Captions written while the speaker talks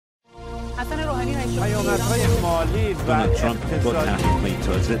حسن روحانی رئیس پیامدهای مالی و ترامپ با تحریم‌های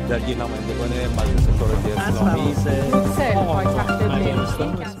تازه درگیر نمایندگان مجلس شورای اسلامی پایتخت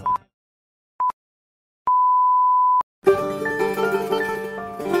بلژیک.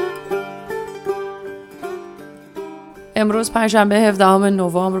 امروز پنجشنبه 17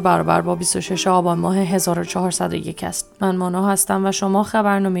 نوامبر برابر با 26 آبان ماه 1401 است. من مانا هستم و شما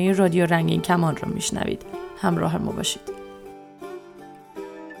خبرنامه رادیو رنگین کمان را میشنوید. همراه ما باشید.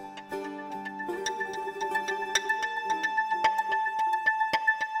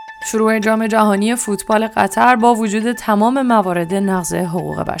 شروع جام جهانی فوتبال قطر با وجود تمام موارد نقض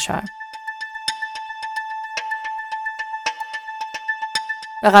حقوق بشر.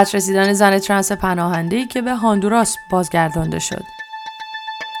 به قتل رسیدن زن ترنس پناهنده‌ای که به هندوراس بازگردانده شد.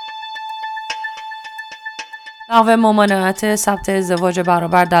 لغو ممانعت ثبت ازدواج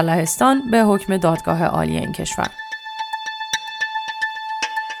برابر در لهستان به حکم دادگاه عالی این کشور.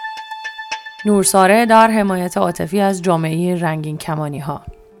 نورساره در حمایت عاطفی از جامعه رنگین کمانی ها.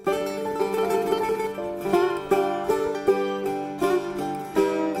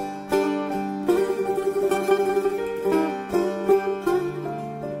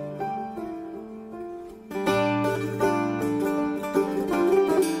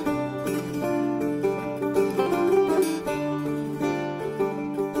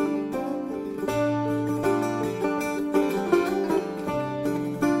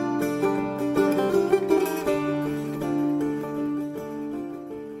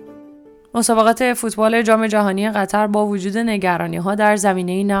 مسابقات فوتبال جام جهانی قطر با وجود نگرانی‌ها در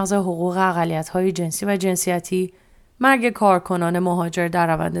زمینه نقض حقوق اقلیت‌های جنسی و جنسیتی، مرگ کارکنان مهاجر در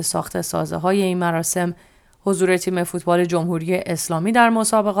روند ساخت سازه‌های این مراسم، حضور تیم فوتبال جمهوری اسلامی در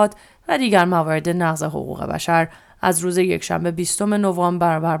مسابقات و دیگر موارد نقض حقوق بشر از روز یکشنبه 20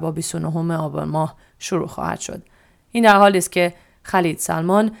 نوامبر برابر با 29 آبان ماه شروع خواهد شد. این در حالی است که خالد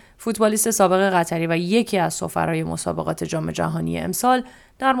سلمان، فوتبالیست سابق قطری و یکی از سفرای مسابقات جام جهانی امسال،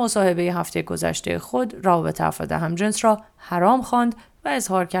 در مصاحبه هفته گذشته خود روابط افراد همجنس را حرام خواند و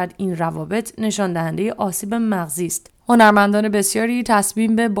اظهار کرد این روابط نشان دهنده آسیب مغزی است. هنرمندان بسیاری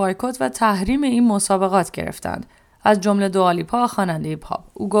تصمیم به بایکوت و تحریم این مسابقات گرفتند، از جمله دوالیپا، خواننده پاپ.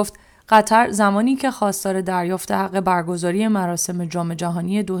 او گفت قطر زمانی که خواستار دریافت حق برگزاری مراسم جام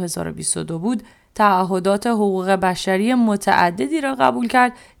جهانی 2022 بود، تعهدات حقوق بشری متعددی را قبول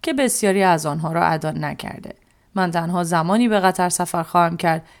کرد که بسیاری از آنها را ادا نکرده. من تنها زمانی به قطر سفر خواهم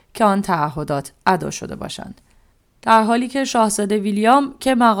کرد که آن تعهدات ادا شده باشند. در حالی که شاهزاده ویلیام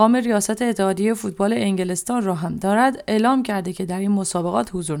که مقام ریاست اتحادیه فوتبال انگلستان را هم دارد، اعلام کرده که در این مسابقات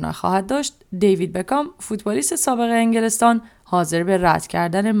حضور نخواهد داشت، دیوید بکام، فوتبالیست سابق انگلستان، حاضر به رد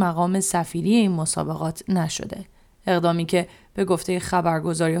کردن مقام سفیری این مسابقات نشده. اقدامی که به گفته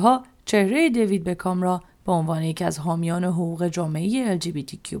خبرگزاری‌ها چهره دیوید بکام را به عنوان یکی از حامیان حقوق جامعه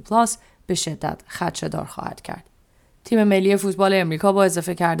LGBTQ+ به شدت خدشه‌دار خواهد کرد. تیم ملی فوتبال امریکا با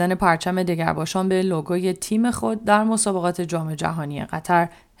اضافه کردن پرچم دگرباشان به لوگوی تیم خود در مسابقات جام جهانی قطر،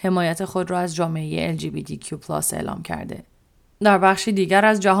 حمایت خود را از جامعه LGBTQ+ اعلام کرده. در بخشی دیگر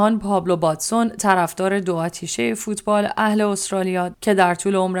از جهان، پابلو باتسون، طرفدار دو آتیشه فوتبال اهل استرالیا که در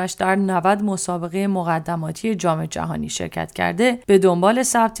طول عمرش در 90 مسابقه مقدماتی جام جهانی شرکت کرده، به دنبال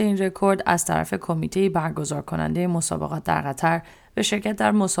ثبت این رکورد از طرف کمیته برگزار کننده مسابقات در قطر به شرکت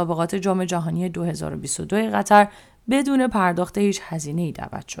در مسابقات جام جهانی 2022 قطر بدون پرداخت هیچ هزینه‌ای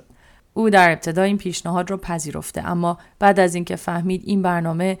دعوت شد. او در ابتدا این پیشنهاد را پذیرفته، اما بعد از اینکه فهمید این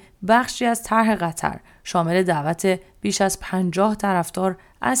برنامه بخشی از طرح قطر شامل دعوت بیش از 50 طرفدار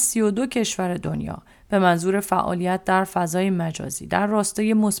از 32 کشور دنیا به منظور فعالیت در فضای مجازی در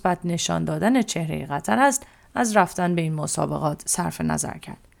راستای مثبت نشان دادن چهره قطر است، از رفتن به این مسابقات صرف نظر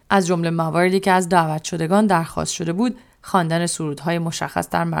کرد. از جمله مواردی که از دعوت شدگان درخواست شده بود، خواندن سرودهای مشخص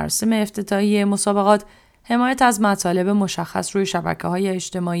در مراسم افتتاحیه مسابقات، حمایت از مطالب مشخص روی شبکه‌های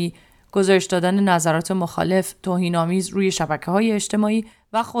اجتماعی، گزارش دادن نظرات مخالف، توهین‌آمیز روی شبکه‌های اجتماعی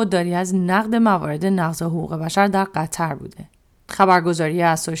و خودداری از نقد موارد نقض حقوق بشر در قطر بوده. خبرگزاری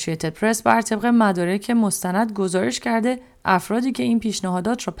اسوسییتد پرس بر طبق مدارک مستند گزارش کرده افرادی که این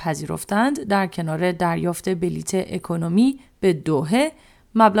پیشنهادات را پذیرفتند در کنار دریافت بلیت اکونومی به دوحه،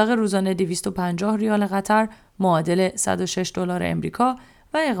 مبلغ روزانه 250 ریال قطر معادل $106 امریکا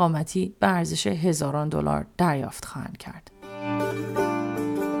و اقامتی به ارزش هزاران دلار دریافت خواهند کرد.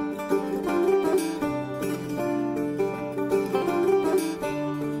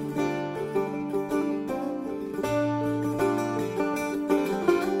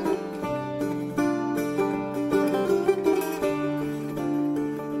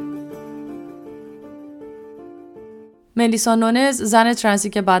 ملیسا نونز، زن ترنسی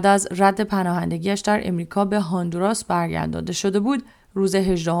که بعد از رد پناهندگیش در امریکا به هندوراس برگردانده شده بود، روز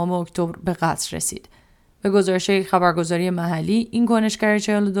 18 اکتبر به قتل رسید. به گزارش یک خبرگزاری محلی، این کنشگر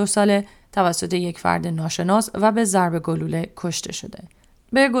 42 ساله توسط یک فرد ناشناس و به ضرب گلوله کشته شده.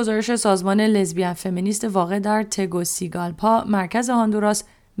 به گزارش سازمان لزبیان فمینیست واقع در تگوسیگالپا، مرکز هندوراس،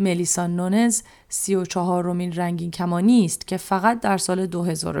 ملیسا نونز 34مین رنگین کمانی است که فقط در سال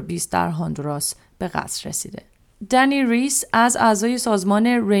 2020 در هندوراس به قتل رسیده. دنی ریس از اعضای سازمان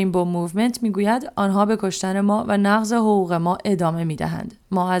رینبو موومنت میگوید آنها به کشتن ما و نقض حقوق ما ادامه میدهند.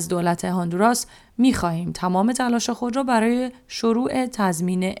 ما از دولت هندوراس میخواهیم تمام تلاش خود را برای شروع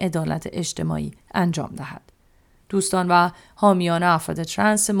تضمین عدالت اجتماعی انجام دهد. دوستان و حامیان افراد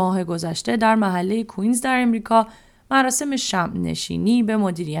ترنس ماه گذشته در محله کوینز در امریکا مراسم شمع نشینی به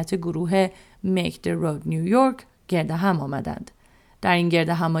مدیریت گروه Make the Road نیویورک گرد هم آمدند. در این گرد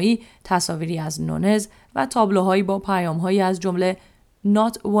همایی تصاویری از نونز و تابلوهایی با پیام‌هایی از جمله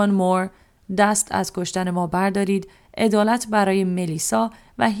Not one more، دست از کشتن ما بردارید، عدالت برای ملیسا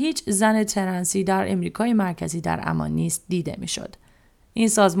و هیچ زن ترنسی در امریکای مرکزی در امان نیست دیده می‌شد. این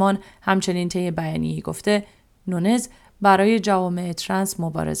سازمان همچنین طی بیانیه‌ای گفته نونز برای جوامع ترنس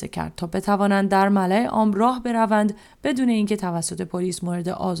مبارزه کرد تا بتوانند در ملأ عام راه بروند بدون اینکه توسط پلیس مورد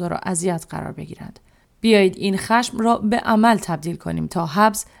آزار و اذیت قرار بگیرند. بیایید این خشم را به عمل تبدیل کنیم تا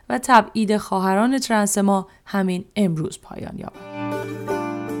حبس و تبعید خواهران ترنس ما همین امروز پایان یابد.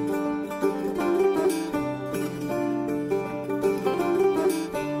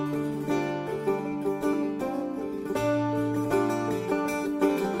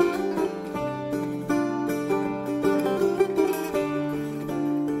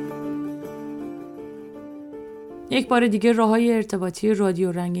 یک بار دیگه راه‌های ارتباطی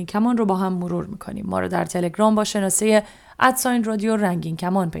رادیو رنگین کمان رو با هم مرور می‌کنیم. ما رو در تلگرام با شناسه @رادیو رنگین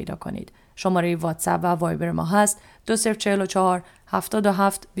کمان پیدا کنید. شماره واتساپ و وایبر ما هست 2044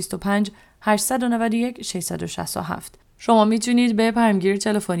 77 25 891 667. شما میتونید به پیامگیر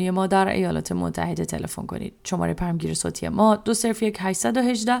تلفنی ما در ایالات متحده تلفن کنید. شماره پیامگیر صوتی ما 201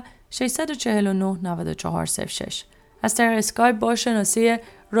 818 649 9406. از طریق اسکایپ با شناسه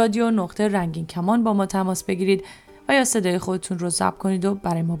رادیو رنگین کمان با ما تماس بگیرید و یا صدای خودتون رو ضبط کنید و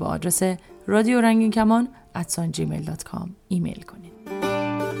برای ما به آدرس رادیو رنگین کمان @gmail.com ایمیل کنید.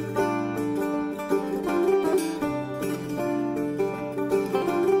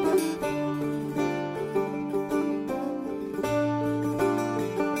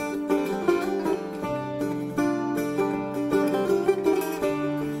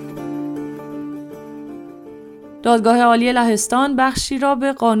 دادگاه عالی لهستان بخشی را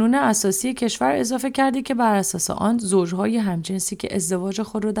به قانون اساسی کشور اضافه کرده که بر اساس آن زوجهای همجنسی که ازدواج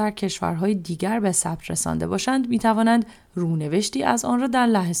خود را در کشورهای دیگر به ثبت رسانده باشند می‌توانند رونوشتی از آن را در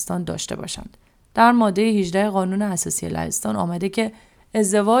لهستان داشته باشند. در ماده 18 قانون اساسی لهستان آمده که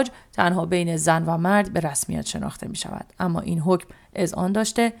ازدواج تنها بین زن و مرد به رسمیت شناخته می‌شود، اما این حکم اذعان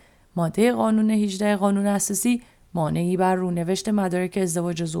داشته ماده قانون 18 قانون اساسی مانعی بر رونوشت مدارک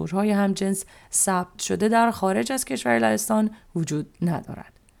ازدواج زوجهای همجنس ثبت شده در خارج از کشور لهستان وجود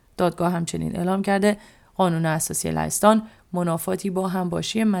ندارد. دادگاه همچنین اعلام کرده قانون اساسی لهستان منافاتی با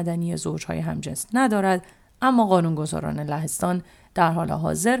همباشی مدنی زوجهای همجنس ندارد، اما قانونگذاران لهستان در حال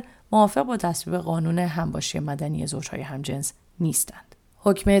حاضر موافق با تصویب قانون همباشی مدنی زوجهای همجنس نیستند.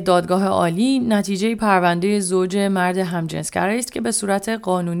 حکم دادگاه عالی نتیجه پرونده زوج مرد همجنسگرایی است که به صورت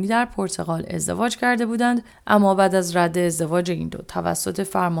قانونی در پرتغال ازدواج کرده بودند، اما بعد از رد ازدواج این دو توسط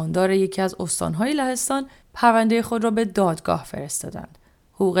فرماندار یکی از استانهای لهستان پرونده خود را به دادگاه فرستادند.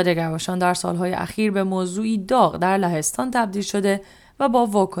 حقوق دگرباشان در سالهای اخیر به موضوعی داغ در لهستان تبدیل شده و با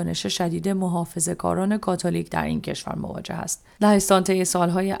واکنش شدید محافظه‌کاران کاتولیک در این کشور مواجه است. لهستان طی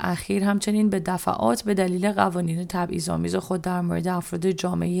سالهای اخیر همچنین به دفعات به دلیل قوانین تبعیض‌آمیز خود در مورد افراد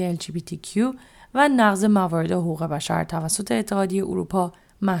جامعه LGBTQ و نقض موارد حقوق بشر توسط اتحادیه اروپا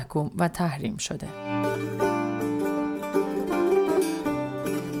محکوم و تحریم شده.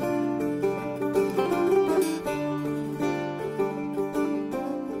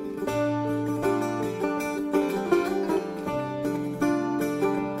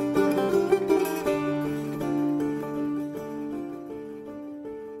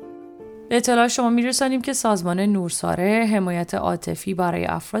 به اطلاع شما میرسانیم که سازمان نورساره حمایت عاطفی برای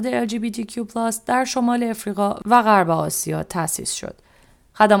افراد LGBTQ+ در شمال افریقا و غرب آسیا تأسیس شد.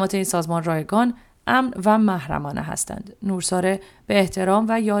 خدمات این سازمان رایگان، امن و محرمانه هستند. نورساره به احترام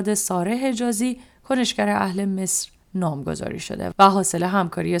و یاد ساره حجازی، کنشگر اهل مصر نامگذاری شده و حاصل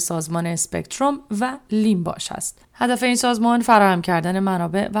همکاری سازمان اسپکتروم و لیمباش است. هدف این سازمان فراهم کردن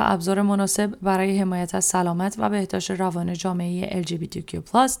منابع و ابزار مناسب برای حمایت از سلامت و بهداشت روان جامعه LGBTQ+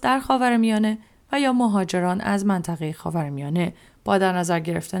 در خاورمیانه و یا مهاجران از منطقه خاورمیانه با در نظر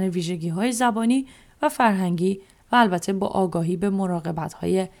گرفتن ویژگی‌های زبانی و فرهنگی و البته با آگاهی به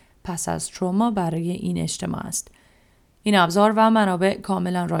مراقبت‌های پس از تروما برای این اجتماع است. این ابزار و منابع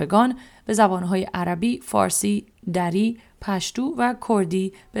کاملا رایگان به زبان‌های عربی، فارسی، دری، پشتو و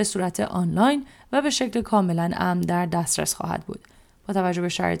کردی به صورت آنلاین و به شکل کاملا امن در دسترس خواهد بود. با توجه به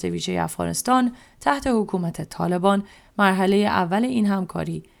شرایط ویژه افغانستان تحت حکومت طالبان، مرحله اول این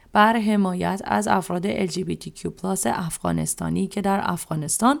همکاری بر حمایت از افراد LGBTQ+ افغانستانی که در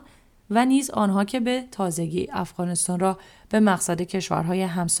افغانستان و نیز آنها که به تازگی افغانستان را به مقصد کشورهای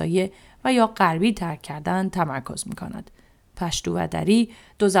همسایه و یا غربی ترک کردند تمرکز می‌کند. پشتو و دری،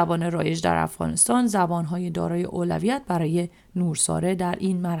 دو زبان رایج در افغانستان، زبان‌های دارای اولویت برای نورساره در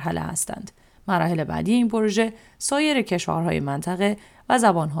این مرحله هستند. مراحل بعدی این پروژه سایر کشورهای منطقه و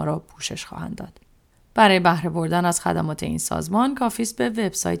زبان‌ها را پوشش خواهند داد. برای بهره بردن از خدمات این سازمان کافی است به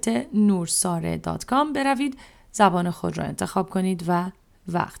وبسایت nursare.com بروید، زبان خود را انتخاب کنید و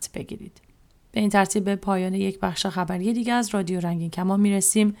وقت بگیرید. به این ترتیب به پایان یک بخش خبری دیگه از رادیو رنگین کمان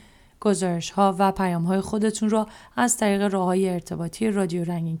میرسیم. گزارش‌ها و پیام‌های خودتون را از طریق راه‌های ارتباطی رادیو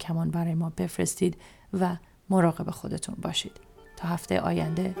رنگین کمان برای ما بفرستید و مراقب خودتون باشید. تا هفته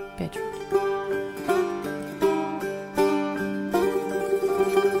آینده بدرود.